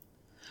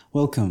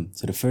Welcome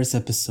to the first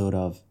episode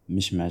of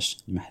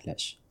Mishmash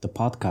Mahlesh, the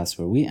podcast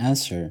where we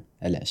answer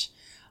Alash.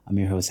 I'm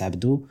your host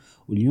Abdul.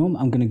 واليوم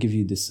I'm gonna give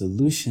you the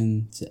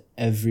solution to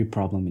every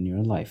problem in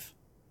your life.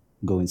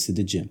 Go into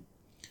the gym.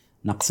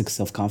 نقصك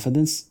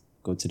self-confidence?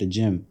 Go to the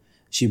gym.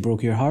 She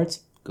broke your heart?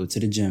 Go to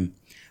the gym.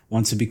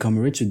 Want to become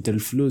rich وتدير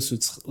الفلوس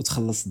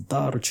وتخلص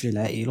الدار وتشري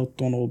العائلة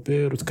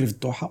والطونوبيل وتكري في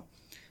الضحى?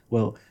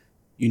 Well,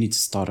 you need to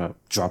start a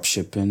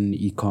dropshipping,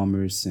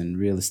 e-commerce and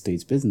real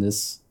estate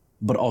business,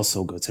 but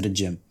also go to the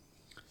gym.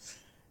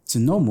 To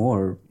know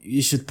more,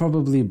 you should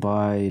probably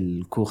buy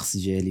الكورس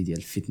ديالي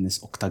ديال fitness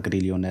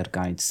octagrillionaire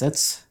guide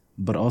sets,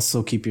 but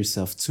also keep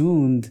yourself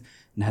tuned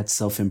and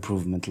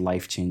self-improvement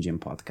life-changing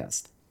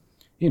podcast.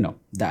 You know,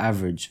 the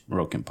average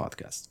Moroccan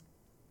podcast.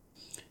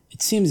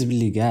 It seems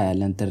بلي قاع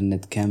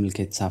الانترنت كامل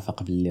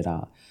كيتفق بلي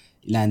راه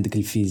إلا عندك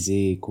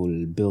الفيزيك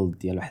والبيلد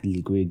ديال واحد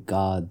اللي Greek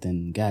god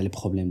and قاع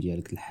البروبليم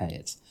ديالك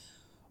الحياة.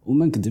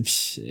 وما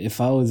نكذبش,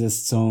 if I was as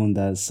stoned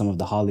as some of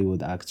the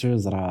Hollywood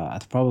actors,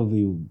 I'd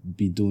probably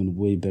be doing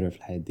way better في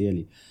الحياة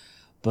ديالي.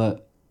 But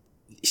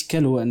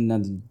الإشكال هو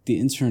أن the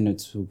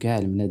internet وقاع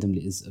المنادم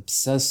اللي is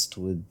obsessed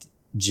with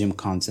gym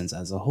content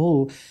as a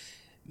whole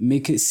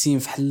make it seem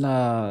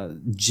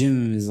فحلا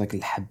gym is like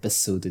الحبة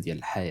السوداء ديال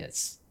الحياة.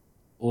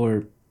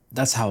 Or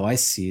that's how I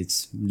see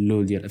it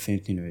لول ديال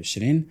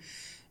 2022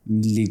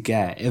 اللي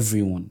قاع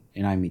everyone,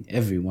 and I mean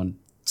everyone,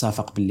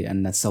 اتفق باللي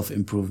أن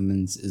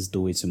self-improvement is the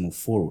way to move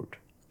forward.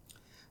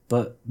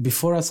 But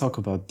before I talk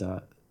about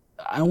that,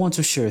 I want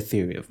to share a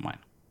theory of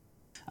mine.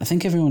 I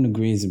think everyone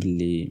agrees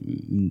باللي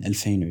من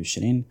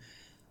 2020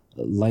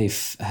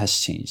 life has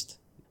changed.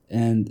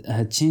 And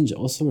that change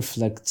also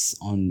reflects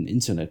on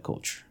internet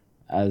culture.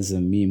 As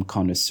a meme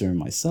connoisseur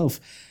myself,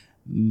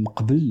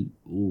 قبل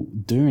و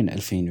during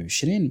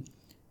 2020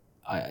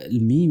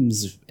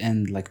 memes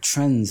and like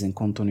trends and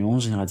contenu en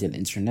général ديال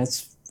الانترنت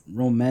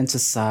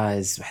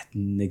romanticize واحد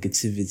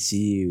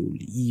negativity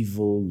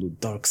والevil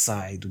والdark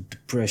side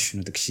والdepression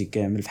وداكشي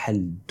كامل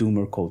فحال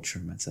doomer culture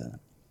مثلا.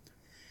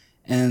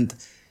 And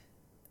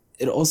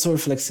it also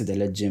reflected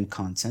على gym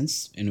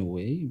contents in a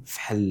way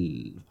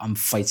فحال I'm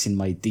fighting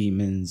my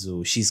demons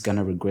or she's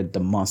gonna regret the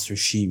monster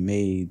she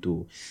made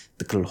or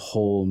the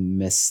whole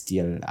mess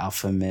ديال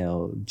alpha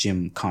male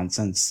gym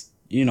contents.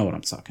 You know what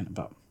I'm talking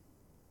about.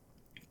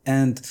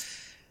 And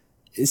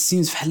it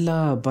seems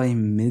فحلا by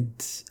mid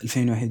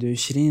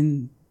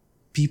 2021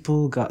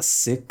 people got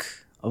sick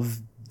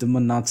of the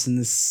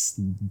monotonous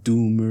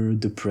doomer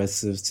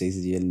depressive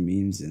taste ديال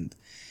memes and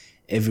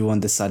everyone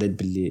decided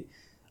باللي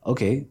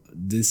okay,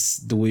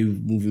 the way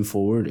moving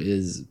forward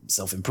is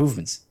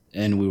self-improvement,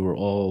 and we were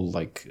all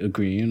like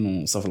agreeing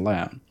on stuff like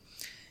that.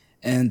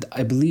 And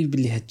I believe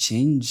باللي had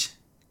change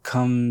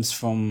comes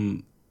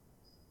from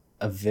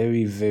a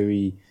very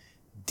very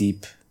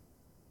deep,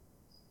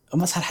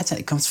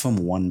 it comes from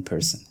one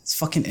person. It's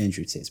fucking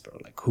Andrew Tate, bro.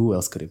 Like, who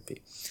else could it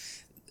be?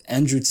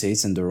 Andrew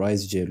Tate and the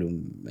rise ديالو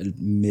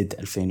mid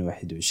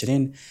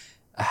 2021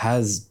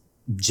 has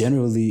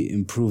generally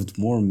improved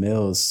more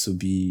males to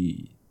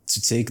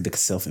take the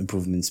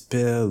self-improvement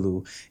pill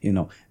or, you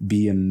know,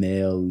 be a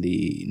male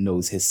that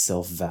knows his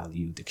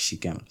self-value.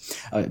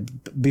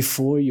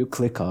 Before you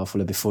click off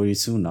or before you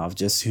tune off,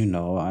 just so you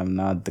know, I'm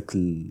not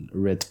the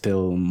red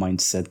pill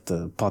mindset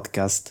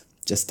podcast.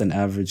 Just an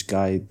average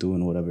guy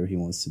doing whatever he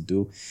wants to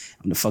do.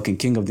 I'm the fucking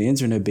king of the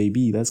internet,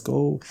 baby. Let's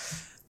go.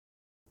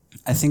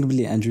 I think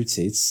Billy Andrew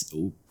Tate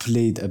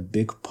played a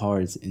big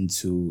part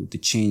into the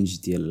change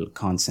deal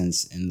contents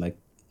and like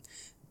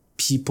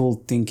people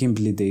thinking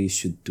Billy they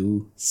should do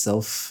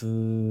self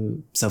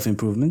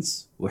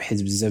improvements.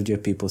 وحيت بزاف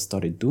ديال people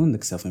started doing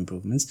like self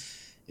improvements.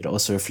 It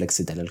also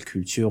reflected على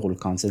الكولتور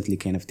والcontent اللي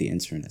كاين في the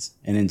internet.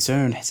 And in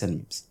turn حتى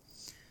الميمز.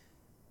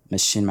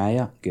 ماشيين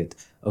معايا good.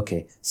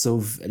 Okay, so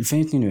في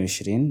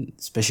 2022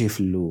 especially في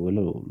الأول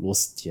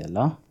والوسط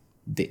ديالها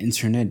the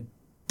internet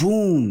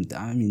boomed.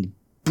 I mean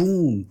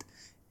boomed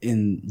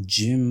in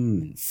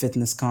gym and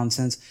fitness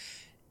content.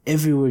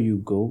 Everywhere you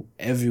go,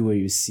 everywhere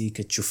you see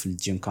كتشوف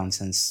الجيم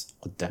contents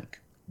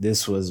قدامك.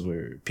 This was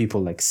where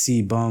people like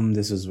C-Bum,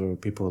 this was where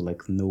people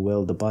like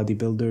Noel the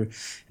bodybuilder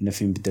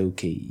فين بداو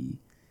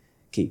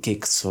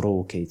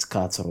كيكسروا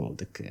كيتكاثروا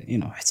داك you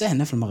know حتى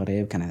هنا في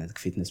المغرب كان عندك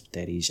فيتنس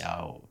بالدارجة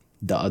أو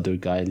the other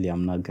guy اللي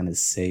I'm not gonna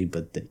say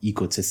but the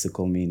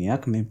egotistical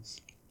maniac.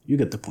 You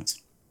get the point.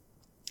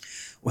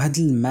 وهاد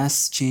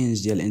mass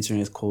change ديال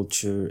internet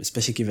culture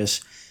especially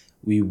كيفاش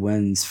we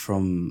went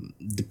from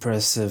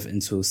depressive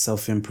into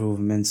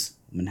self-improvement.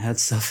 من هاد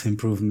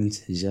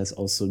self-improvement جات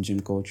also gym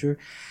culture.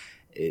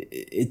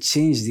 It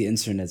changed the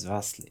internet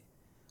vastly.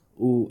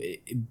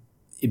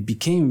 It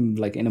became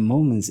like in a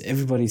moment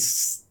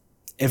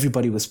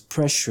everybody was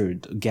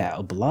pressured, get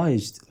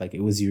obliged, like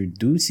it was your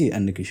duty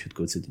and you should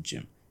go to the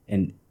gym.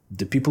 And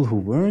the people who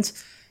weren't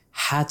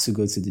had to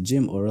go to the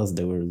gym or else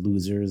they were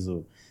losers or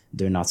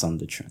they're not on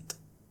the trend.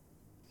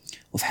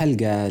 وفي حال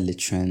قاع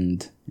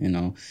الترند you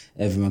know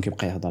everyone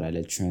كيبقى يهضر على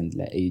الترند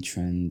لا اي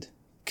ترند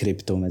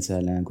كريبتو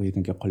مثلا كل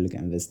كان كيقول لك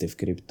انفستي في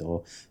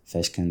كريبتو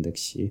فاش كان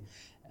داكشي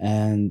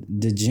and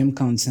the gym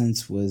content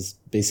was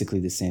basically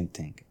the same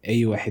thing.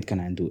 أي واحد كان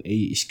عنده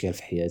أي إشكال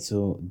في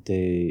حياته,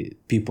 the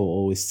people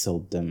always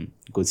told them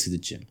go to the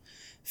gym.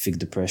 Fake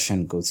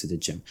depression, go to the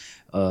gym.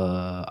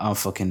 I don't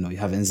fucking know, you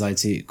have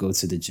anxiety, go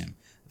to the gym.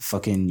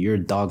 Fucking your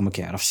dog ما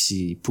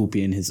كيعرفش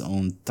poopy in his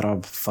own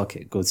trap, fuck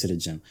it, go to the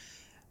gym.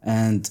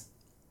 And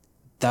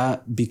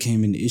that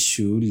became an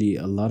issue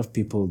a lot of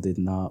people did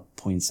not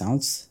point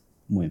out.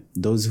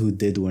 Those who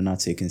did were not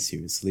taken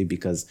seriously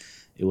because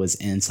it was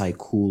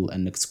anti-cool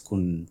and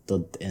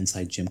the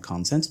anti-gym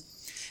content.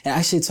 And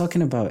actually,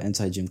 talking about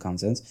anti-gym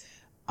content,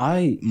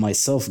 I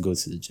myself go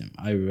to the gym.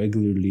 I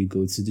regularly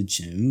go to the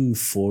gym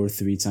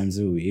 3 times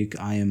a week.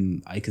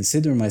 I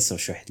consider myself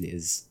شحلي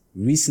is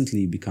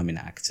recently becoming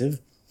active.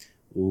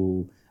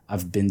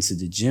 I've been to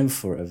the gym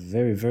for a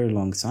very, very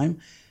long time.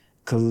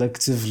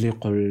 Collectively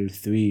قل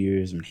 3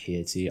 years من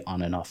حياتي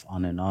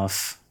on and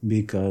off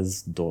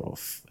because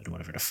ظروف and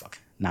whatever the fuck.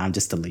 Now I'm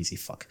just a lazy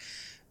fuck.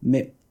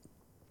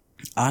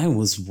 I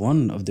was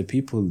one of the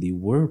people that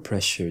were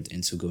pressured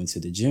into going to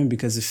the gym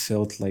because it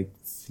felt like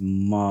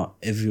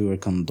everywhere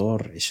كان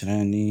دور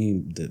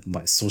عشراني,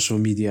 my social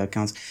media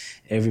accounts,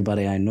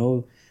 everybody I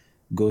know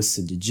goes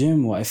to the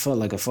gym. Well, I felt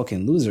like a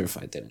fucking loser if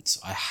I didn't, so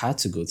I had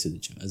to go to the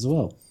gym as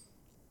well.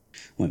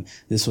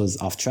 This was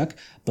off track,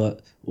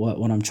 but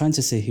what I'm trying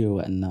to say here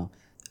right now,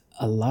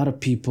 a lot of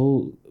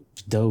people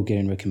though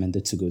getting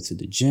recommended to go to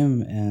the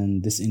gym,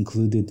 and this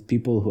included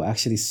people who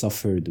actually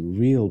suffered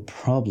real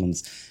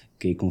problems,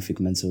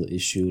 mental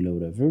issue or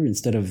whatever.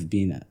 Instead of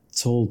being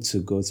told to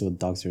go to a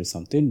doctor or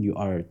something, you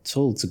are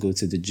told to go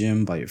to the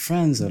gym by your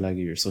friends or like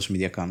your social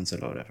media accounts or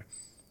whatever.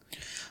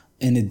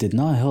 And it did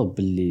not help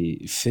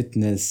باللي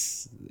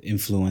fitness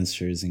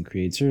influencers and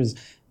creators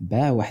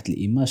باع واحد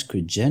الإيماج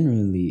could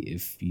generally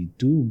if you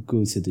do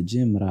go to the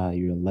gym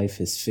your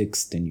life is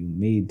fixed and you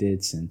made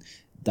it and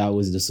that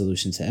was the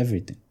solution to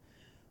everything.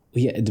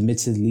 Yeah,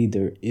 admittedly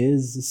there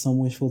is some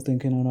wishful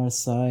thinking on our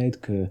side,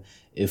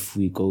 if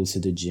we go to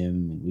the gym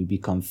and we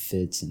become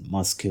fit and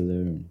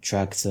muscular and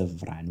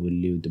attractive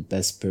نوليو the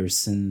best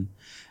person,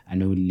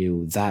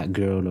 نوليو that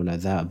girl or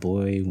that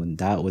boy when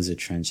that was a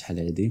trend شحال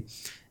هادي,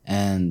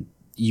 and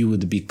you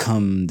would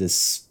become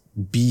this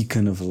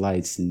beacon of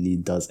light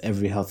اللي does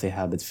every healthy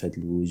habit في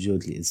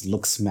الوجود, اللي is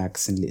looks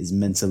max, اللي is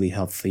mentally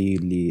healthy,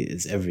 اللي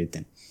is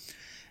everything.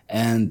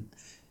 And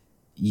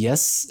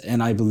yes,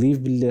 and I believe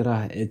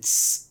باللي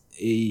it's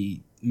a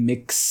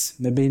mix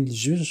ما بين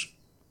الجوج,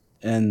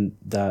 and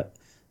that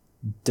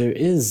there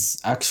is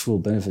actual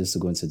benefits to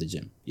going to the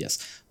gym, yes,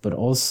 but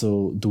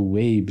also the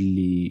way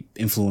باللي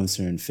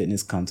influencer and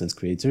fitness content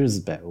creators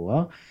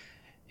باعوها,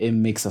 it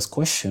makes us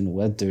question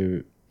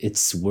whether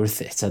it's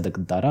worth it هذاك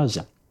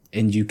الدرجة.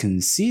 And you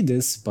can see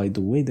this by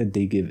the way that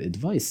they give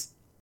advice.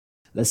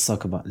 Let's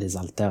talk about les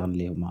haltères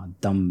اللي هما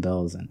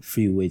dumbbells and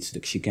free weights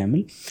داكشي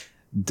كامل.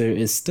 There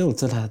is still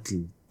till هاد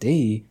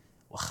الday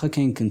واخا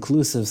كاين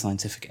conclusive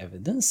scientific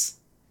evidence,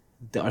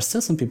 there are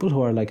still some people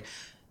who are like,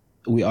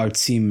 we are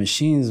team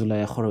machines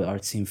ولا يا we are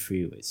team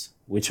free weights.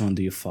 Which one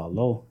do you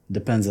follow?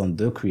 Depends on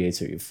the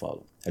creator you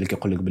follow. اللي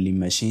كيقول لك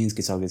باللي machines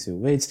كيtarget your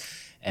weights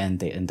and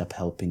they end up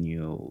helping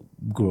you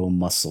grow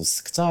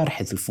muscles كتار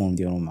حيت الفورم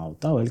ديالهم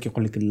معوضة, واللي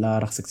كيقول لك لا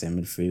راه خصك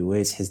تعمل free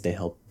weights حيت they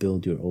help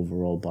build your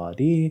overall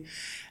body,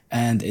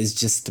 and it's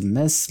just a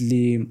mess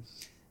اللي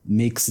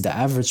makes the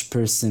average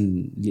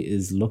person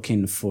is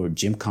looking for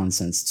gym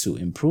contents to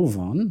improve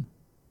on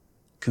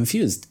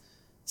confused.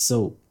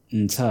 So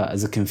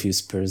as a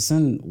confused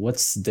person,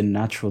 what's the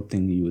natural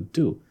thing you would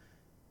do?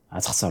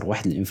 غتختار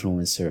واحد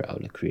الانفلونسر او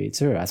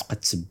الكرياتور غتبقى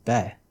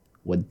تتبع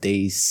what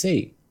they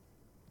say.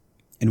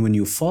 And when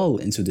you fall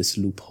into this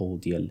loophole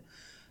ديال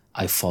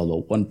I follow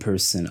one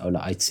person or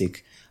I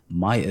take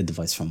my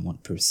advice from one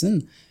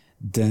person,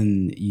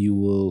 then you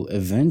will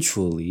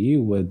eventually,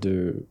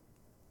 whether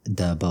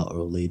daba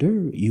or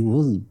later, you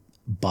will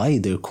buy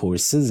their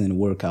courses and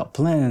workout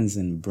plans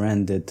and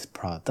branded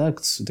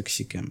products.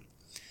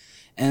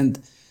 And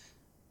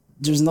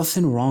there's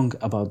nothing wrong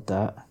about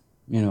that.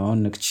 You know,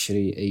 انك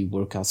تشتري a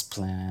workout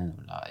plan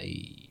or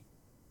a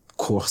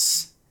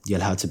course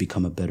ديال how to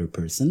become a better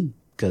person,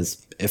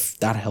 because if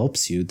that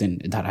helps you, then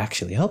that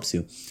actually helps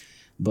you.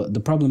 But the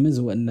problem is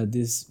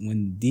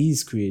when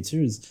these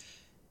creators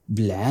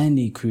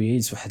بالعاني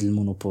creates واحد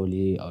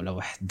المونوبولي أو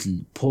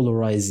واحد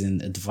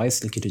polarizing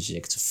advice اللي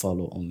كيرجعك to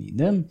follow only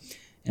them,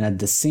 and at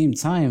the same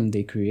time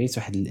they create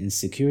واحد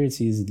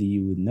insecurities that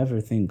you would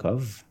never think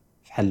of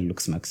بحال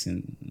looks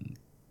maxing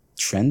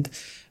trend,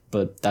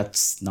 but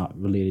that's not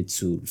related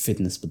to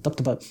fitness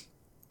بالضبط. But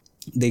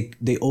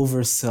they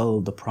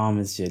oversell the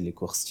promise ديال لي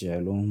كورس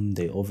ديالهم,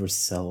 they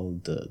oversell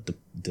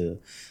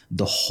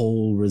the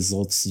whole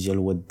results ديال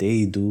what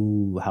they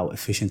do, how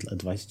efficient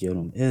advice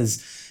ديالهم is,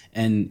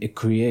 and it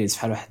creates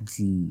بحال واحد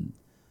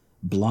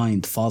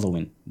blind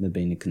following ما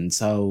بينك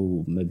انت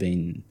وما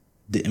بين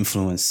the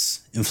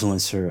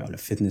influencer or the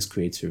fitness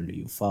creator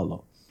اللي you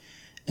follow.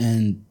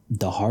 And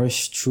the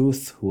harsh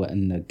truth هو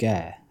ان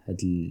كاع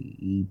هاد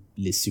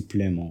لي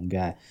suppléments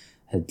كاع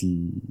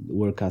هاد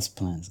workout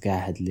plans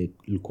كاع هاد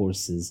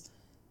الكورسز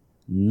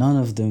none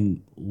of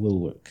them will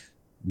work.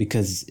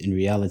 Because in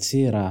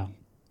reality,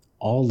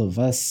 all of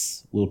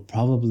us will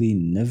probably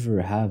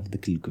never have the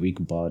Greek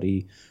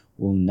body,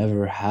 will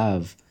never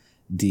have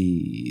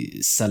the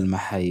Salma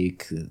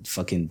Hayek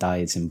fucking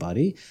dieting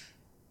body.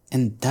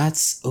 And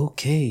that's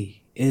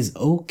okay. It is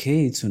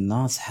okay to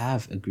not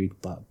have a Greek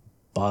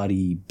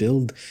body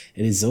build.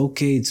 It is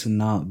okay to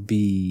not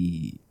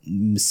be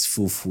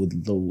misfoof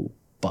with low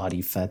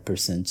body fat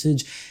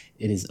percentage.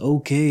 It is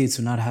okay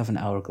to not have an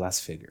hourglass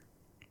figure.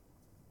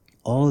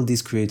 All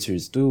these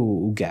creators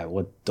do get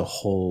what the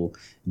whole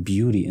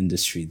beauty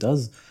industry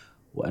does,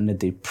 and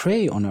they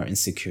prey on our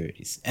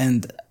insecurities.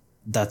 And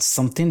that's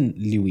something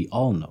we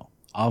all know.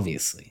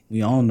 Obviously,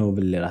 we all know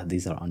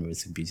these are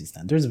unrealistic beauty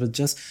standards, but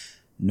just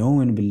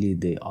knowing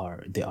they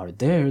are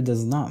there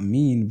does not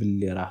mean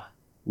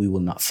we will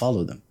not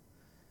follow them.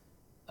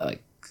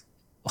 Like,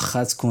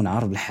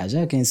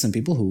 some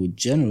people who would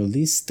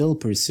generally still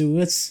pursue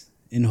it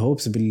in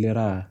hopes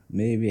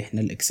maybe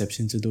احنا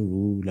exception to the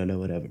rule or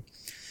whatever.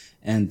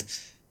 And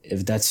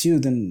if that's you,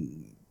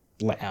 then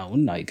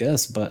I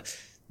guess, but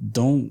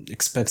don't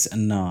expect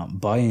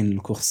buying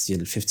الكورس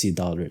ديال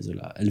 $50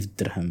 ولا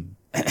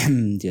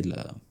 $1000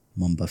 ديال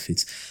مون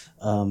بافيت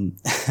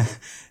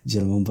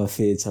ديال مون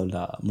بافيت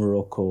ولا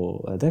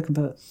موروكو هذاك.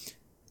 But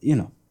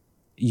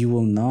you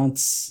will not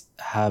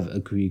have a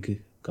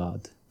Greek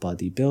god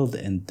body build,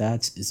 and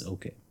that is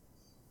okay.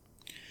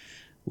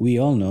 We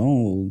all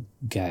know,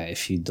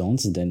 if you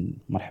don't, then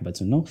مرحبا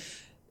to know.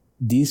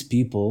 These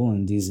people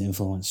and these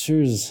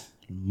influencers,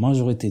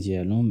 majority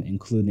ديالهم,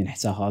 including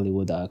حتى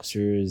Hollywood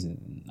actors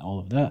and all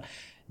of that,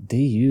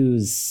 they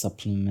use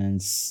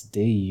supplements,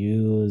 they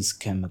use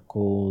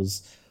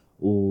chemicals,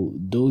 or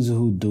those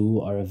who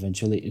do are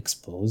eventually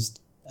exposed.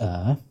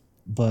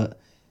 But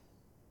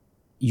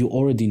you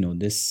already know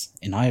this,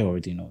 and I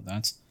already know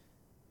that.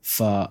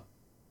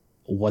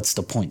 What's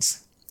the point?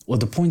 Well,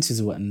 the point is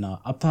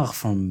apart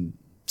from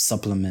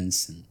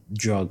supplements and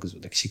drugs,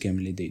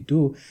 like they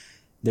do,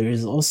 there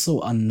is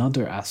also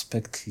another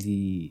aspect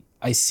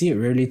I see it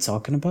rarely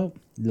talking about,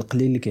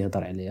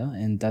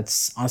 and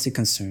that's honestly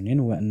concerning.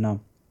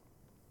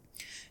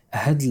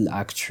 هاد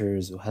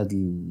actors وهاد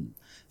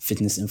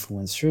fitness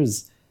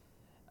influencers,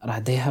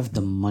 they have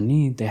the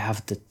money, they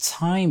have the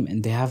time,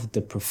 and they have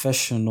the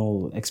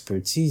professional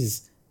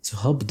expertise to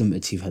help them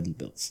achieve هاد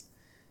builds.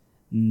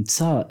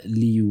 نتا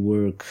you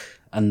work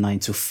a 9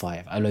 to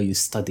 5, or you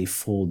study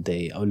full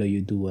day, or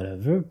you do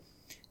whatever,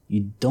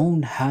 you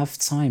don't have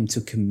time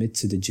to commit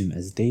to the gym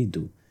as they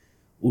do.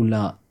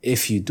 Or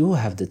if you do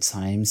have the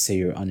time, say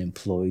you're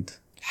unemployed,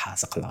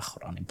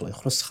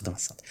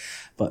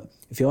 but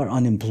if you are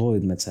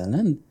unemployed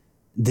مثلا,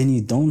 then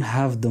you don't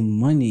have the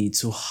money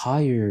to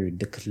hire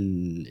the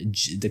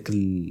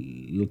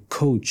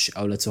coach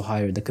or to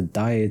hire the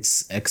diet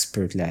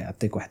expert اللي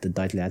يعطيك واحد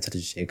الدايت اللي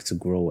ترجعك to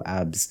grow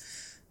abs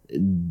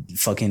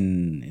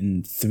fucking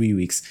in 3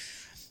 weeks.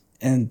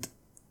 And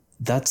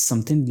that's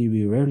something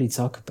we rarely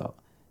talk about.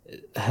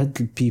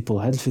 هاد people,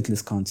 هاد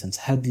fitness content,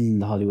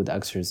 هاد Hollywood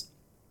actors,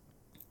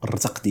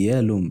 الرزق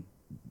ديالهم,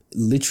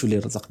 literally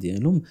الرزق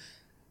ديالهم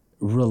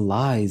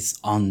relies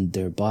on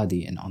their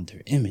body and on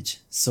their image.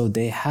 So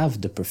they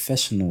have the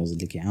professionals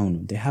اللي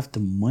كيعاونوا, they have the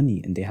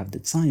money and they have the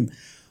time.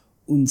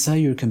 وانت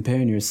you're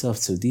comparing yourself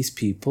to these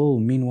people,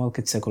 meanwhile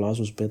كتاكل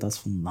 10 بيضات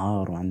في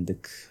النهار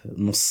وعندك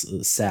نص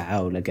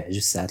ساعة ولا كاع 2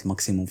 ساعات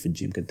الماكسيموم في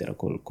الجيم كديرها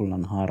كل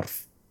نهار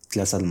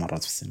 3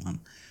 المرات في السيمانة.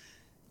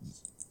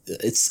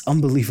 It's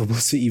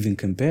unbelievable to even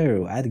compare.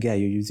 وعاد كاع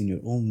you're using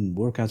your own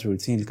workout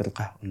routine اللي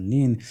كتلقاه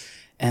online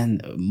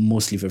and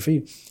mostly for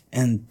free.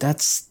 And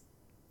that's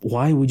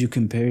why would you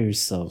compare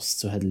yourselves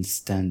to هاد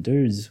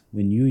standards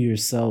when you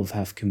yourself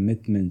have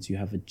commitment, you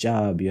have a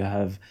job, you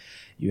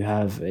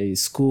have a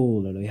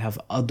school, or you have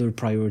other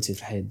priorities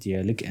في الحياة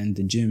ديالك, and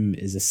the gym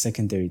is a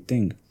secondary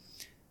thing.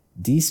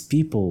 These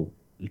people,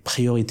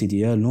 البريوريتي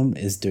ديالهم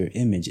is their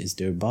image, is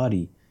their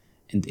body,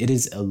 and it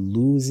is a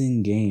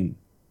losing game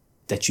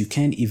that you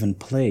can't even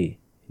play.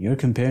 You're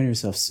comparing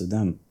yourselves to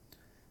them.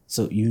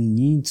 So you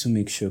need to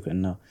make sure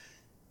that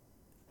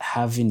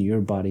having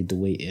your body the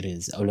way it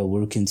is, or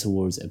working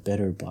towards a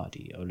better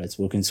body, or let's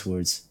working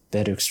towards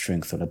better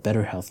strength or a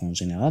better health in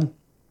general,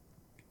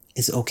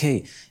 is okay.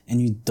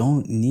 And you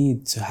don't need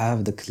to have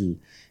the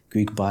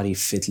Greek body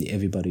fitly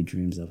everybody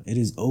dreams of. It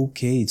is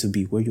okay to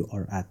be where you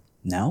are at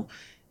now,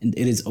 and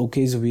it is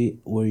okay to be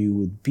where you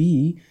would be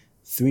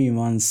 3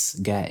 months,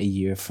 a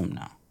year from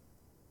now.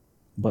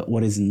 But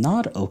what is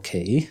not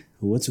okay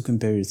was to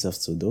compare yourself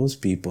to those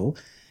people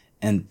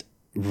and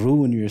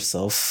ruin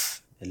yourself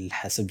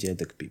الحسب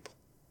ديالك people.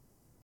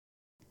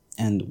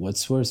 And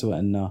what's worse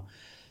is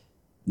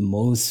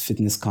most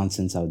fitness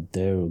contents out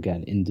there, or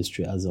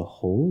industry as a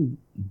whole,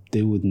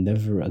 they would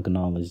never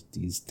acknowledge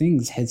these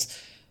things. Hence,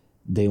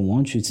 they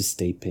want you to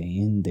stay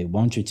paying, they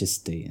want you to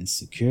stay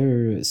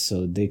insecure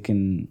so they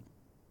can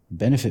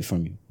benefit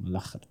from you.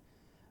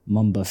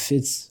 Mamba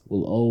Fitz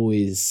will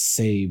always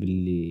say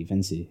باللي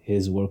فهمتي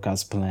his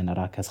workouts plan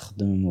راه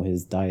كتخدم و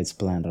his diet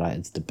plan راه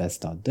it's the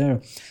best out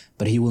there,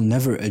 but he will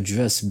never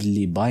address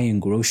باللي buying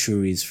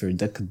groceries for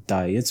that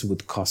diet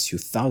would cost you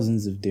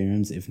thousands of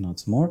dirhams if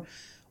not more.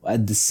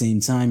 At the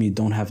same time, you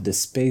don't have the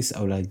space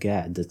or like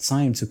the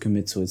time to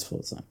commit to it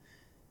full time.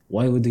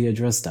 Why would he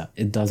address that?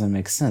 It doesn't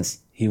make sense.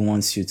 He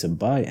wants you to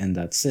buy and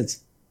that's it.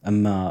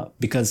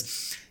 Because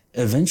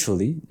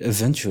eventually,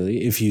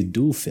 if you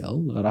do fail,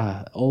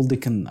 all they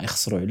can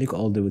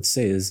all they would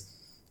say is,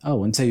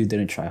 oh, until you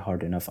didn't try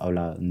hard enough,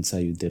 until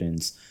you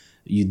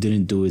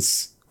didn't do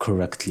it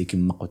correctly.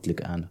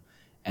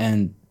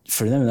 And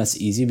for them, that's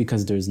easy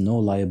because there's no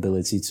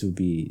liability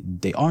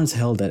they aren't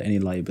held at any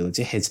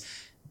liability.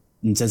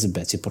 انت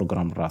زبعتي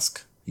program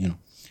راسك,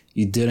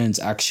 you didn't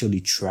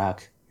actually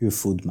track your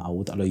food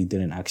معود, or you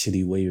didn't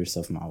actually weigh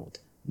yourself معود.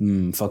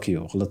 Fuck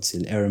you, غلطتي,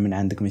 الerror من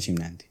عندك ماشي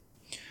من عندي.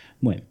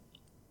 المهم,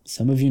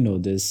 some of you know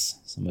this,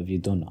 some of you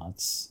do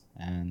not,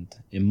 and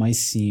it might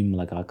seem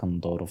like I can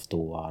door of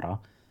دوارة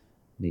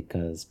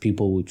because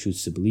people will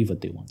choose to believe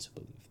what they want to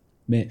believe.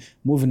 But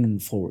moving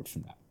forward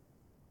from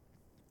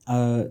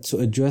that, to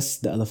address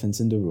the elephants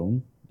in the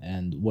room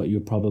and what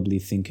you're probably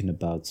thinking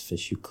about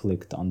if you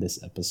clicked on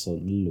this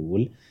episode,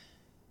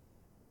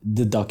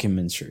 the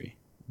documentary,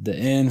 the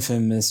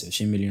infamous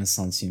 20 million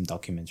centimes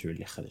documentary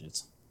اللي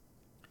خرجت.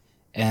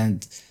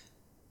 And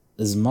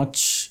as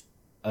much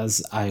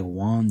as I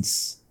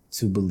want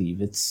to believe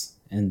it,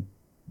 and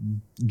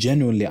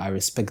genuinely I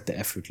respect the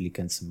effort اللي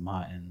كان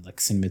تسمى, and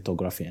like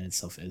cinematography in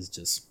itself is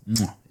just,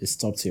 it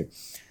stops here.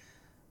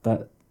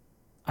 But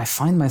I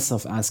find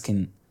myself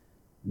asking,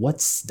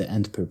 what's the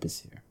end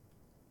purpose here?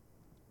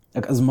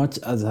 Like, as much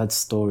as that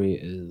story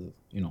is,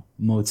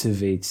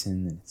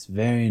 motivating, and it's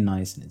very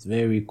nice, and it's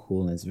very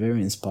cool, and it's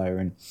very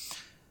inspiring,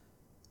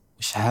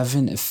 which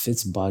having a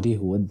fit body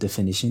هو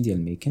definition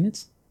ديال making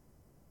it?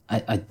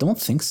 I don't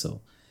think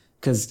so.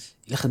 Because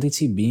إلا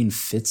خديتي being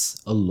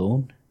fit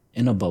alone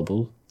in a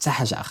bubble تا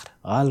حاجة أخرى,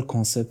 غير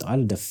concept,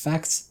 غير the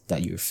fact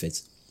that you're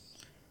fit,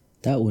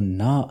 that will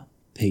not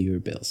pay your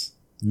bills.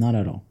 Not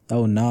at all. That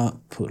will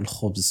not put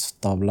الخبز في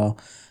الطاولة.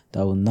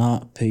 That will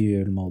not pay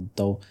your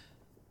الموضوع.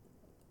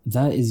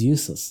 That is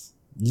useless,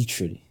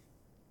 literally.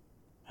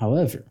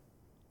 However,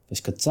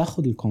 فاش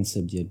كتاخد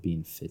الكونسيبت ديال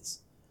being fit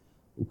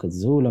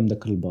وكتزولها من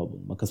داك البابل,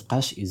 ما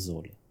كتبقاش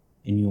إيزولي,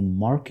 and you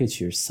market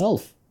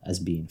yourself as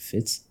being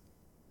fit,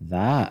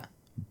 that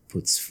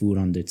puts food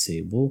on the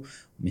table.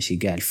 ماشي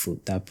قاع الفود,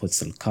 that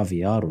puts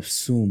الكافيار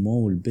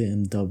والسومو والبي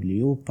ام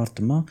دبليو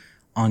بارتما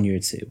on your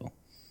table.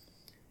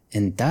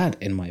 And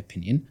that, in my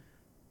opinion,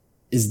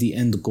 is the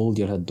end goal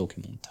ديال هاد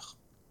الدوكيومنتار.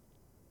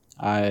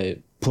 I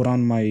put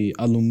on my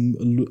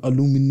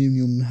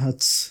aluminum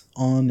hats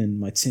on and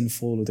my tin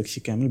foil وداكشي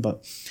كامل,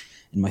 but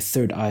in my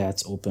third eye had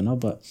to open up.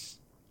 But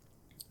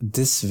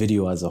this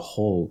video as a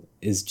whole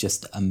is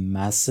just a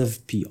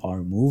massive PR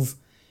move.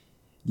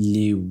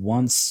 It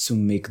wants to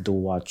make the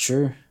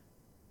watcher,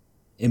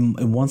 it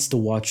wants the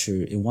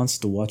watcher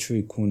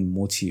يكون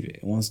motivated.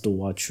 It wants the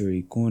watcher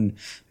يكون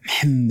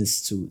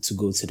محمس to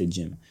go to the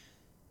gym.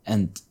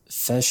 And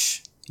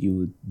فاش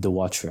the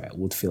watcher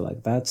would feel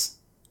like that,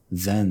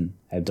 then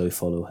هيبدأوا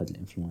يفولو هاد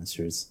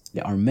influencers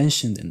that are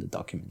mentioned in the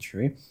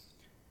documentary,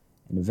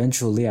 and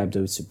eventually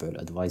هيبدأوا يتبعوا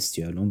الادفايس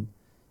ديالهم,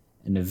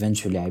 and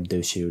eventually هيبدأوا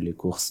يشيروا لي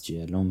كورس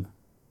ديالهم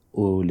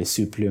و لي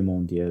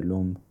suppléments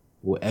ديالهم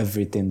و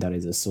everything that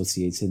is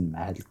associated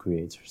مع هاد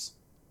creators.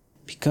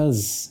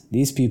 Because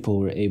these people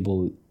were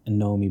able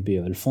انهم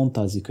يبيعوا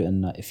الفانتازي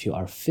كأن if you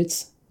are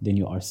fit then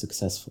you are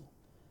successful.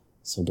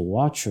 So the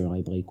watcher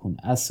هيبغى يكون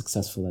as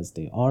successful as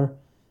they are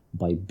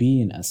by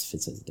being as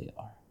fit as they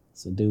are.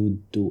 So they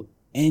would do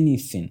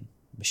anything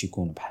باش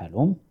يكونوا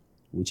بحالهم,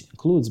 which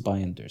includes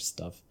buying their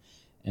stuff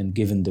and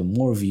giving them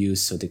more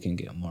views so they can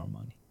get more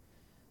money.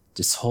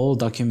 This whole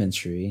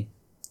documentary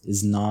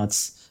is not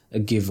a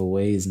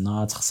giveaway, is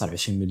not خسر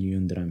 20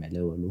 مليون درهم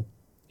على والو.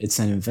 It's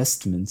an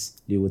investment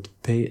that would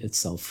pay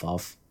itself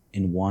off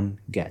in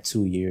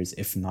 2 years,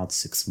 if not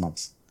 6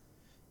 months.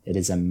 It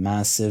is a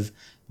massive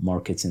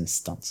marketing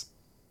stunt.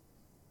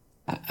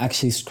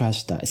 Actually,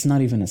 scratch that. It's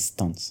not even a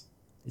stunt.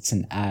 It's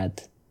an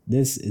ad.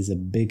 This is a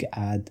big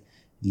ad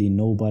that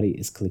nobody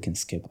is clicking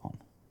skip on.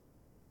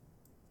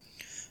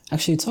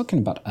 Actually, talking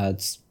about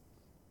ads,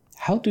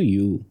 how do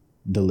you,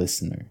 the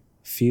listener,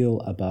 feel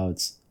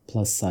about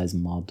plus-size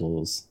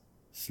models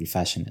for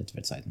fashion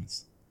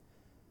advertisements?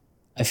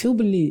 I feel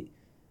believe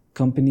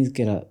companies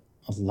get a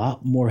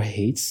lot more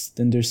hates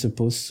than they're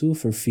supposed to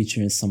for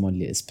featuring someone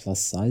that is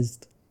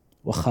plus-sized.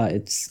 Wacha,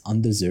 it's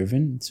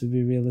undeserving, to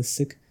be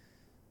realistic.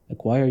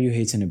 Like, why are you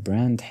hating a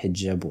brand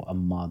hijab or a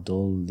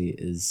model that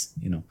is,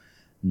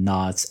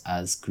 not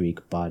as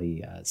Greek body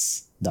as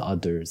the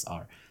others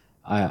are?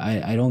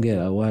 I don't get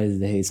it. Why is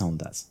the hate on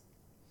that?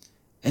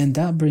 And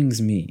that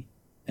brings me,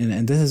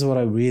 and this is what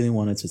I really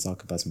wanted to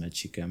talk about,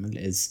 Machi Kamil,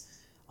 is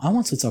I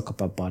want to talk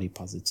about body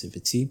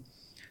positivity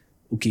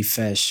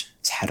وكيفاش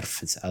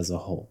تحرفت as a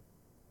whole.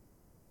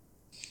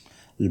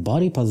 The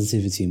body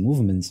positivity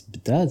movement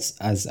بدأت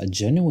as a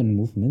genuine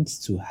movement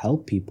to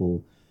help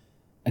people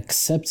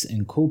accept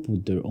and cope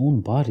with their own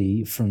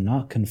body from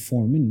not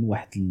conforming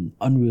واحد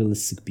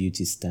unrealistic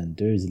beauty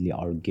standards اللي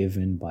are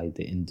given by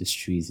the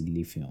industries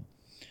اللي فيهم.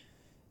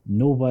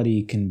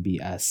 Nobody can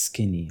be as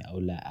skinny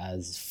or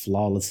as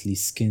flawlessly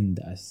skinned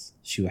as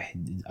شي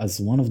واحد, as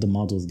one of the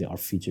models they are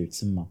featured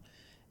تما.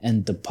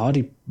 And the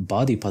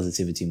body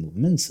positivity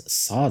movement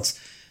sought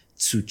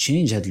to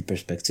change that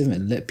perspective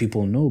and let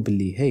people know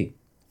بلي hey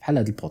بحال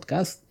هذا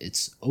البودكاست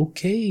it's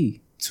okay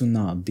to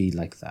not be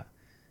like that.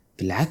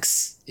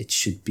 بالعكس, it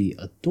should be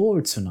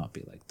adored to not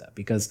be like that,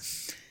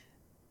 because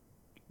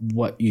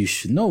what you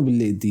should know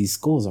بلي these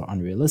goals are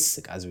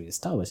unrealistic as we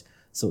established,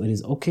 so it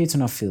is okay to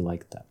not feel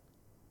like that.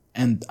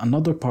 And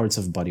another part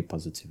of body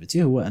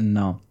positivity هو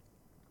أن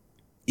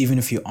even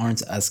if you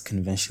aren't as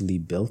conventionally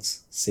built,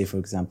 say for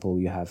example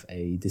you have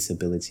a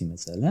disability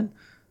مثلا,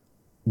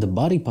 the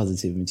body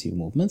positivity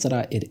movement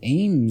it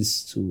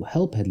aims to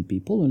help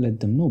people and let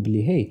them know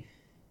بلي hey,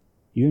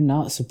 you're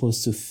not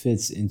supposed to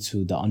fit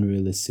into the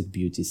unrealistic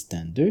beauty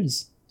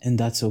standards, and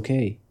that's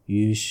okay.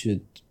 You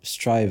should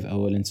strive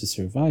أولا to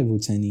survive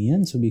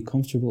وثانيا to be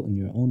comfortable in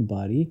your own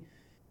body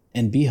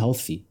and be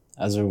healthy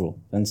as a rule.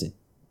 فهمتي?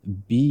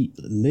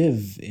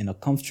 Live in a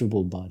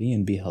comfortable body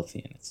and be healthy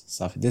in it.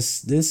 So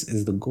this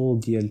is the goal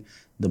ديال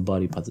the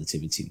body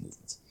positivity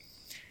movement.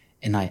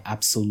 And I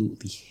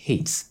absolutely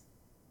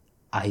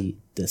I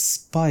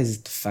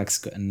despise the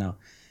fact كأنه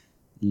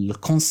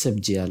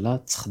الكونسيبت ديالها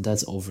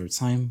تخدات over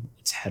time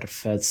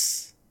وتحرفات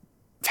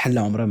بحال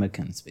عمرها ما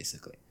كانت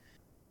basically.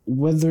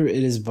 Whether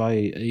it is by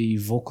a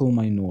vocal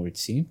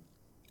minority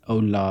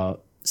or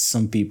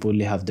some people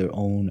اللي have their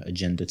own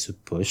agenda to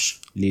push,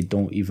 they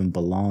don't even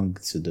belong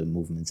to the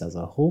movement as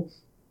a whole,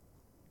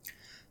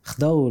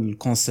 خداو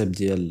الكونسيبت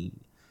ديال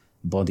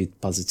body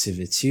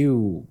positivity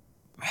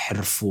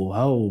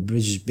وحرفوها و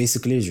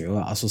basically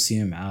رجعوها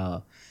associate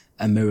مع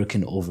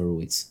American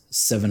overweight,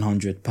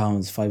 700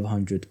 pounds,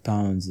 500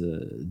 pounds,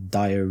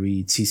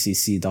 diary,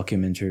 TCC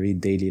documentary,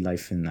 daily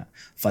life in a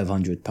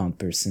 500-pound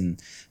person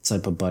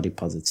type of body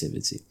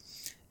positivity.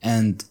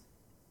 And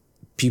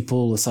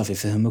people, صافي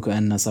فهموك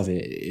أن صافي,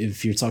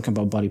 if you're talking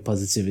about body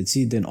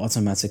positivity, then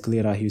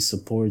automatically you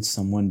support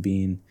someone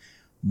being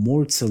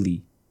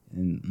mortally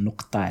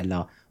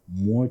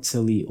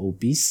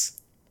obese.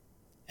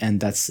 And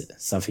that's it.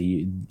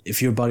 Safi,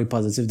 if you're body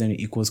positive, then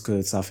it equals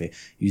good. Safi,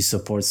 you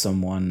support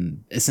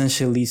someone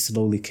essentially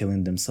slowly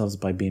killing themselves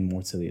by being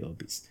mortally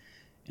obese.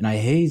 And I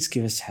hate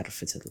كيفاش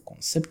تحرفت هذا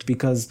concept,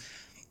 because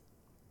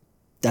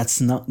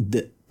that's not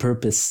the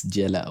purpose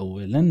ديالها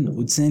أولا,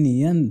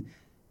 وثانيا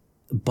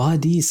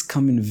bodies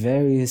come in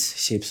various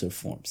shapes or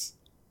forms.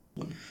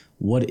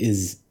 What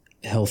is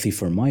healthy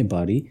for my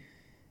body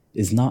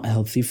is not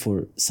healthy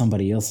for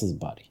somebody else's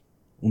body.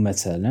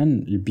 ومثلا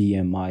ال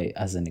BMI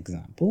as an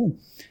example,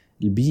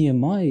 the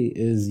BMI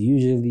is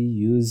usually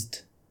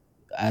used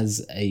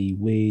as a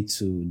way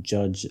to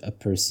judge a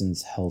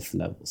person's health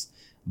levels.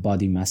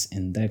 Body mass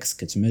index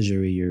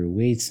كتmeasure your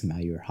weight مع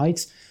your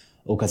height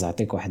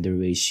وكتعطيك واحد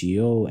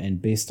ratio,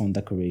 and based on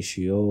that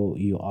ratio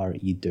you are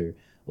either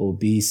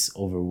obese,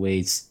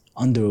 overweight,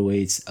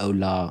 underweight أو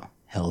لا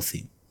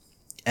healthy.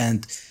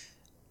 And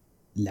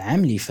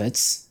العام اللي فات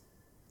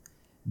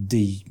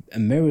the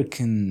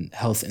American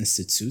Health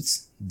Institute,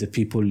 the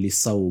people اللي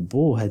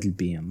صوبوا هاد ال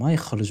BMI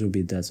خرجوا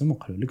بذاتهم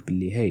وقالوا لك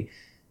باللي hey,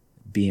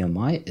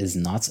 BMI is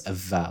not a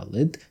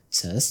valid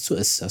test to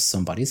assess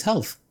somebody's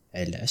health.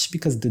 علاش?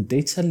 Because the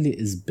data اللي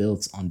is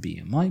built on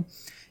BMI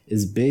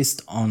is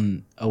based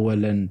on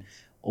أولا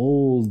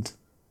old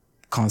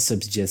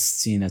concepts ديال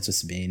الستينات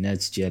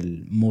والسبعينات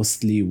ديال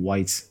mostly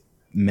white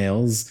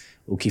males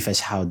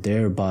وكيفاش how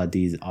their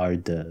bodies are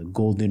the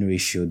golden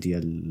ratio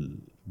ديال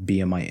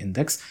BMI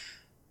index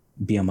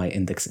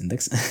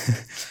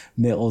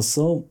but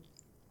also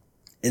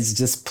it's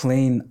just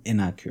plain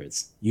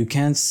inaccurate. You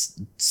can't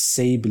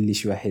say باللي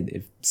شي واحد,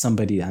 if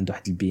somebody عنده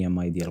واحد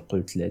BMI ديال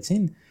قول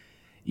 30,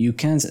 you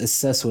can't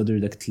assess whether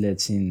the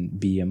 30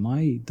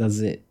 BMI does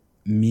it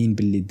mean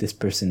باللي this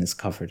person is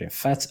covered in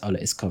fat or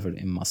is covered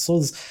in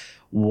muscles.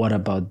 What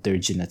about their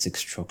genetic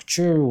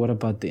structure? What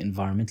about the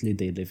environment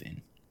they live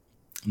in?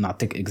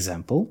 نعطيك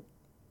example.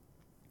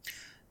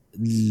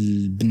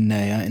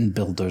 البناية and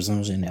builders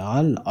in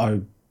general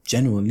are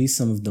genuinely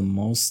some of the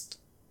most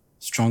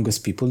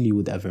strongest people you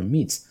would ever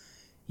meet.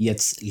 Yet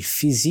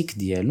الفيزيك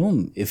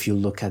ديالهم, if you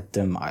look at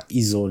them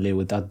isolate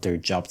without their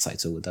job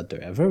title, without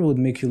their ever, would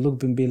make you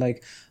look and be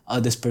like, oh,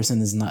 this person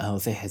is not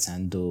healthy, حيت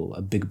عنده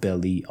a big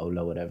belly or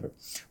whatever.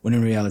 When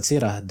in reality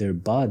their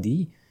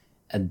body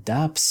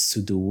adapts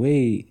to the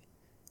way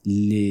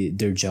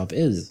their job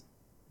is.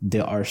 They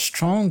are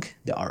strong,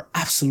 they are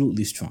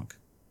absolutely strong.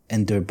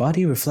 And their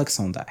body reflects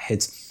on that.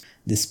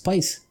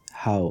 Despite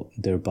how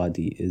their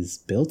body is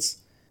built,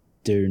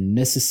 their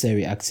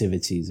necessary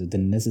activities or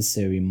the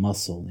necessary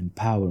muscle,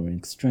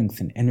 empowering, strength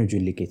and energy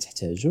اللي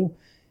كيتحتاجو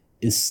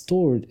is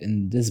stored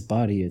in this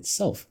body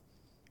itself.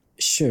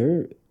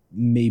 Sure,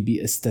 maybe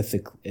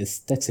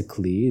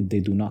aesthetically they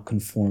do not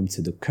conform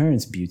to the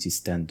current beauty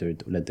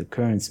standard or the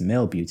current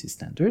male beauty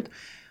standard.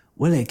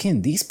 Well,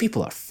 again, these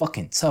people are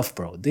fucking tough,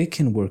 bro. They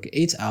can work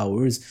 8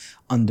 hours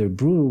under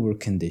brutal work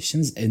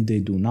conditions and they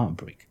do not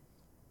break.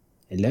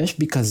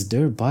 Because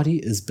their body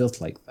is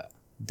built like that.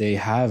 They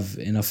have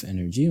enough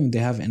energy and they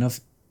have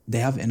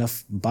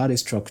enough body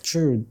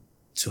structure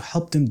to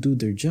help them do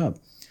their job.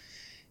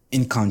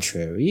 In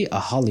contrary, a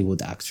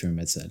Hollywood actor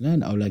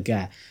مثلا أو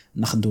لقى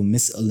ناخدو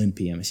Miss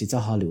Olympia ماشي تا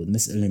Hollywood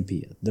Miss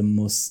Olympia,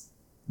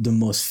 the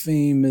most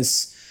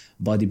famous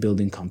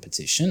bodybuilding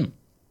competition,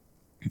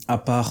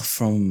 apart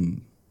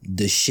from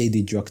the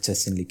shady drug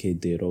testing اللي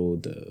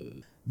كيديرو,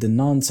 the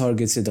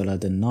non-targeted or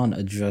the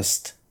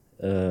non-addressed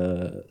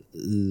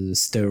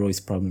steroids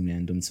problem اللي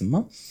عندهم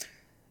تما,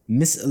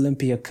 Miss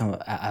Olympia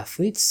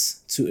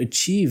athletes to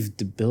achieve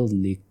the build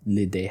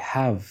اللي they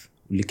have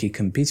واللي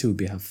كيكمبيتوا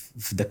بها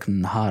في ذاك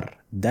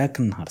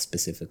النهار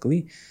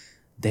specifically,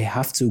 they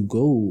have to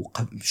go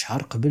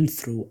شهر قبل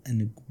through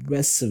an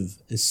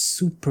aggressive, a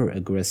super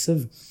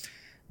aggressive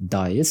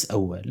diet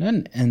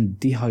أولا and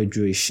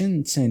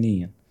dehydration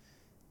ثانيا.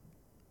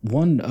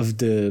 One of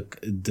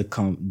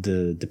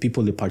the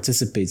people who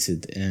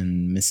participated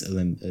in Miss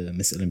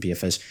Olympia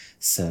فاش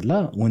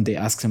سالا, when they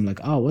asked him like,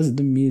 what's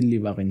the meal اللي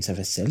باغي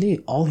نتنافس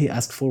عليه, all he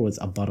asked for was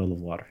a bottle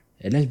of water.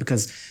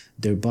 Because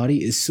their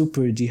body is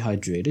super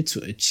dehydrated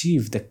to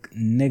achieve the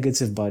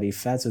negative body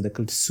fat or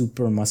the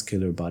super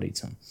muscular body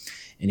tone.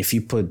 And if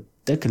you put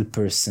that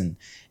person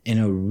in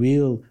a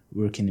real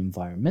working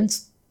environment,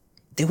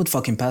 they would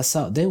fucking pass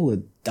out. They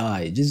would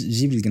die. Just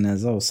جيب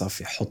الجنازة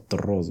وصافي, حط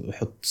الروز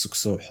وحط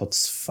سكسو وحط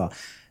صفا.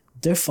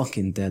 They're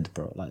fucking dead,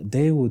 bro. Like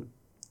they would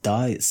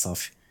die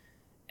صافي.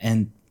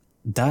 And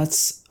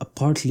that's a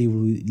part we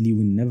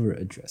will never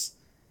address.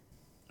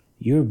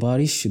 Your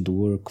body should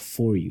work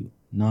for you,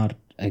 not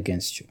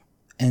against you.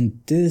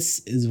 And this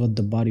is what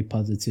the body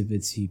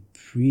positivity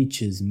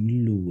preaches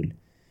من الأول.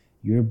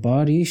 Your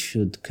body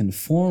should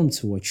conform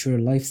to what your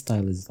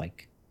lifestyle is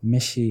like.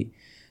 ماشي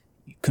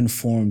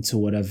conform to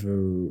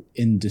whatever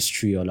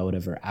industry or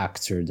whatever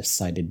actor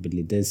decided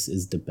باللي this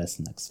is the best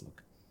next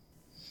look.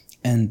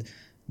 And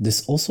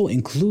this also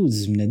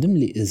includes بنادم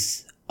اللي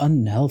is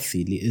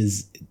unhealthy, اللي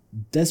is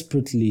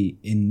desperately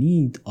in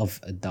need of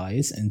a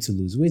diet and to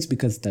lose weight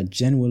because that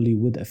genuinely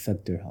would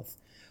affect their health.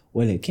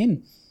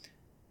 ولكن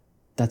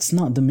that's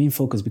not the main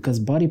focus, because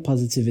body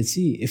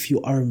positivity, if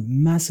you are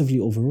massively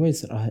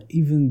overweight,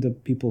 even the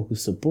people who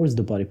support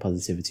the body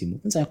positivity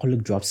movement, I call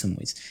it drop some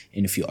weight.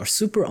 And if you are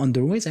super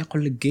underweight, I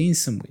call it gain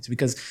some weight,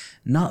 because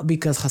not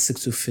because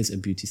خاصك to fit a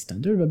beauty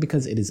standard, but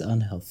because it is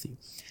unhealthy.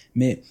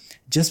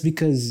 Just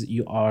because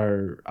you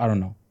are, I don't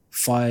know,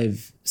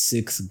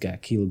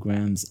 5-6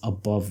 kilograms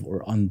above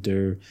or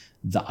under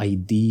the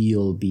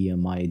ideal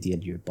BMI, ideal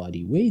your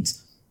body weight,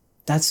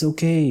 that's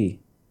okay.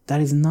 That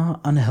is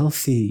not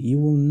unhealthy. You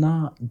will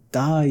not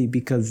die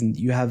because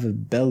you have a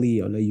belly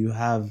or you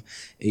have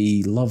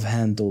a love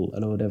handle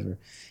or whatever.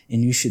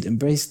 And you should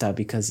embrace that,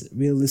 because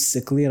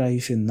realistically, you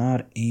should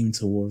not aim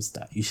towards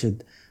that. You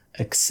should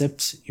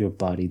accept your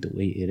body the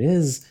way it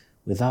is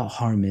without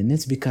harming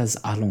it, because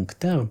à long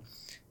term,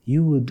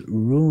 you would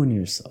ruin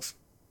yourself.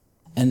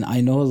 And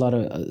I know a lot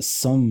of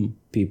some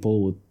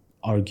people would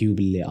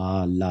arguably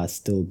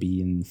still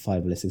being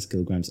 5 or 6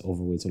 kilograms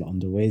overweight or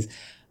underweight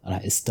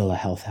is still a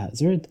health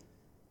hazard.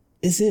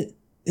 Is it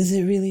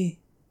really?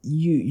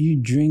 You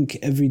drink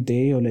every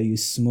day or you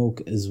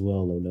smoke as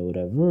well or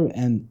whatever,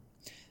 and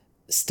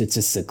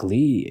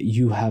statistically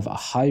you have a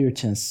higher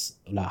chance,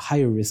 a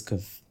higher risk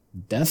of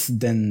death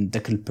than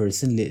the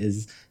person that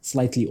is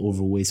slightly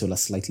overweight or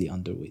slightly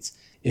underweight.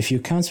 If you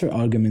counter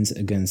arguments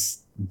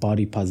against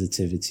body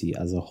positivity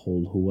as a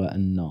whole هو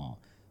أن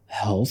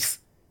health,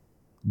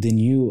 then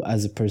you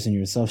as a person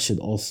yourself should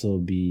also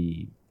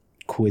be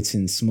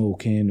quitting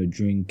smoking or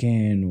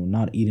drinking or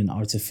not eating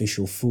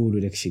artificial food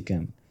or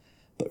that.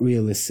 But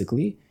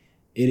realistically,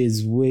 it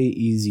is way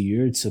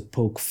easier to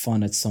poke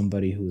fun at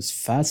somebody who's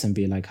fat and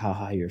be like,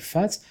 haha, you're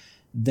fat,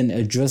 than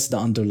address the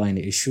underlying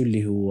issue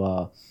who,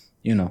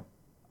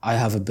 I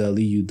have a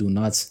belly, you do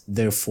not,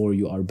 therefore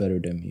you are better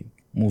than me.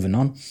 Moving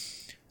on.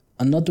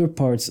 Another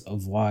part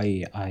of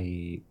why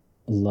I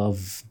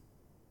love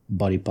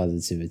body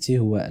positivity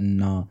هو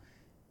أن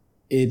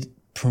it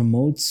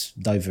promotes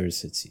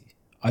diversity.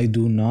 I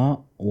do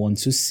not want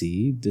to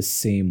see the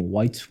same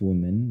white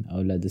woman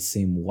or the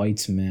same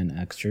white man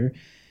actor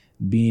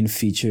being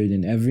featured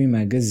in every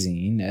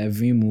magazine,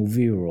 every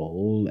movie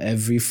role,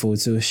 every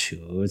photo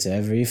shoot,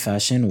 every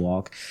fashion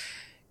walk.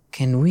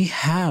 Can we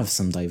have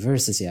some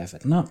diversity? I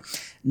feel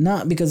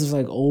not because of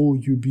like, oh,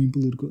 you're being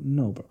political.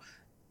 No, bro.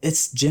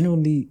 It's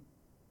genuinely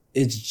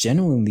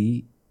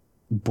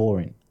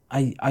boring.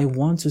 I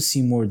want to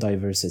see more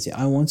diversity.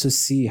 I want to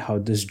see how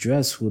this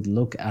dress would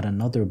look at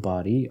another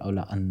body or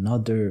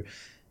another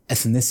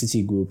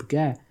ethnicity group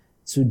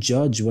to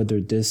judge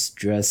whether this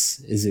dress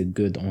is it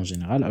good en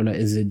general or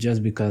is it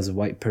just because a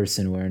white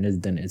person wearing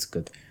it then it's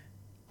good.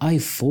 I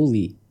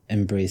fully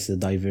embrace the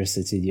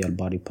diversity ديال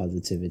body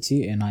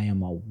positivity, and I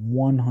am a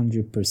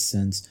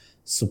 100%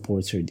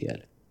 supporter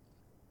ديالك.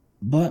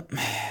 But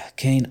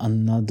كاين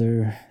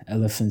another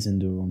elephant in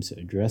the room to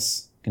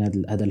address.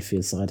 كان هذا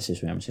الفيل صغير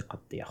شويه ماشي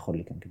قضيه اخر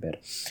اللي كان كبير.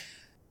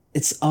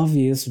 It's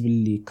obvious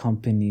really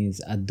companies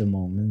at the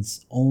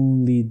moment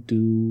only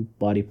do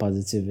body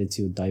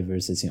positivity or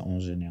diversity en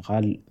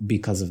général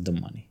because of the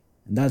money.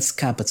 And that's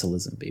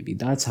capitalism, baby.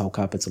 That's how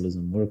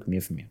capitalism works.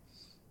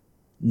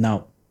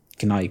 Now,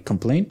 can I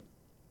complain?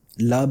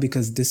 لا,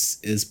 because this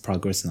is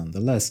progress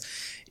nonetheless.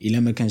 إلا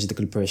ما كانش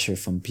داك pressure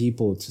from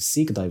people to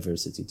seek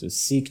diversity, to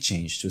seek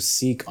change, to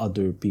seek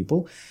other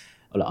people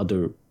or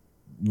other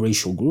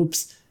racial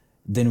groups,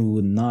 then we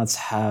would not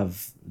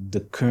have the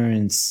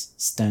current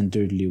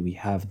standard we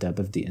have that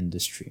of the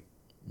industry.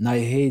 And I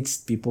hate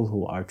people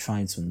who are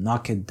trying to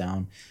knock it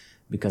down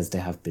because they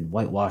have been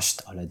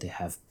whitewashed or they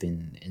have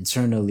been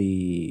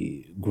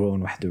internally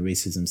grown with the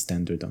racism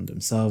standard on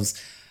themselves.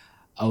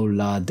 Or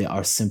they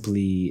are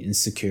simply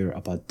insecure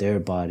about their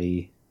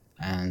body.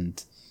 And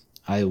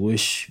I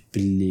wish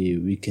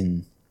we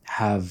can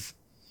have,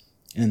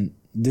 and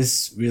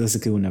this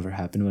realistically will never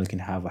happen, we can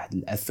have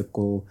an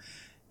ethical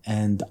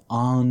and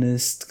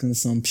honest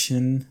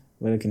consumption.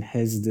 When I can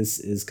has this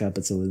is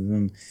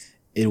capitalism,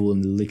 it will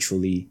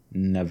literally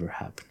never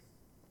happen.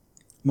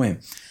 Well,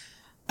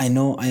 I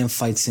know I am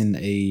fighting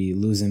a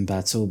losing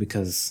battle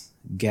because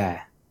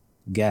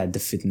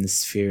the fitness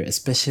sphere,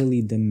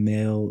 especially the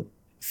male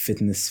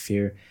fitness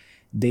sphere,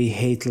 they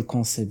hate the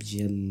concept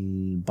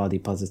of body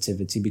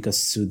positivity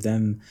because to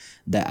them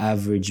the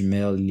average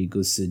male اللي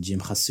goes to the gym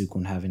خاصو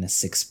يكون having a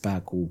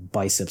six-pack or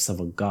biceps of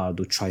a god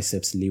or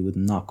triceps اللي would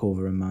knock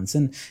over a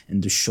mountain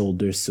and the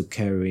shoulders to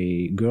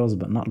carry girls,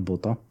 but not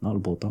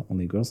البوطة,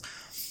 only girls.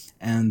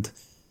 And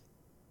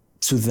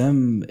to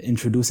them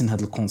introducing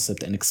that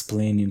concept and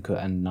explaining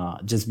and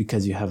just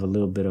because you have a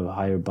little bit of a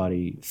higher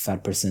body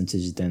fat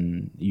percentage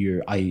than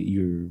you're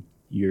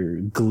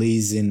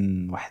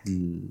glazing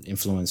واحد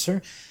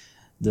influencer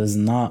does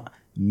not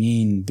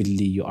mean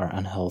Billy you are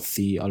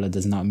unhealthy, or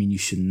does not mean you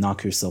should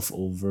knock yourself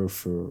over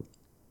for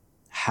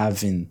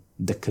having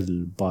the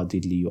body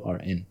you are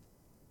in.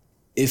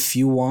 If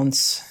you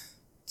want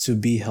to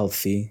be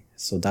healthy,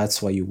 so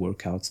that's why you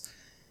work out,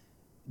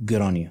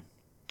 good on you.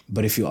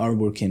 But if you are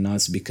working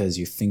out because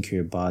you think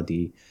your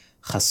body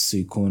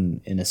خاصو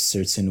يكون in a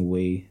certain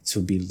way to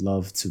be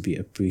loved, to be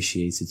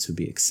appreciated, to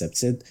be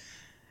accepted,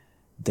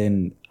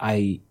 then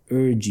I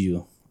urge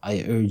you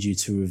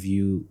to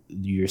review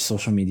your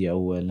social media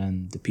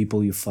and the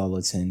people you follow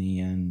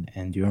تاني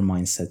and your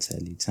mindset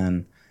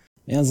تاني.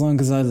 As long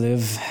as I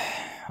live,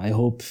 I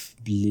hope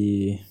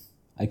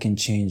I can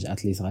change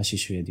at least غاشي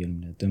شوية ديال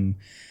بنادم,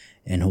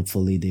 and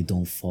hopefully they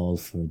don't fall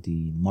for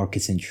the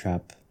marketing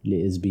trap that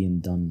is being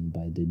done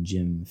by the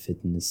gym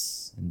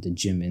fitness and the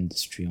gym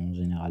industry in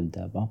general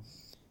دابا.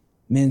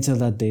 Until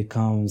that day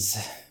comes,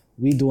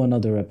 we do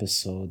another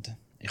episode.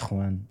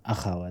 إخوان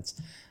أخوات.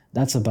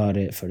 That's about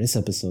it for this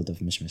episode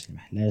of مشمش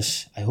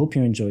المحلاش. I hope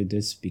you enjoyed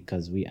this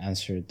because we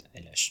answered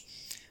علاش.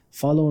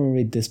 Follow or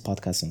rate this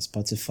podcast on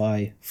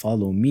Spotify.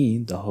 Follow me,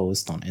 the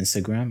host, on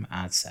Instagram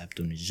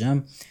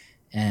 @abdulnijam.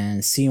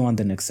 And see you on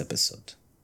the next episode.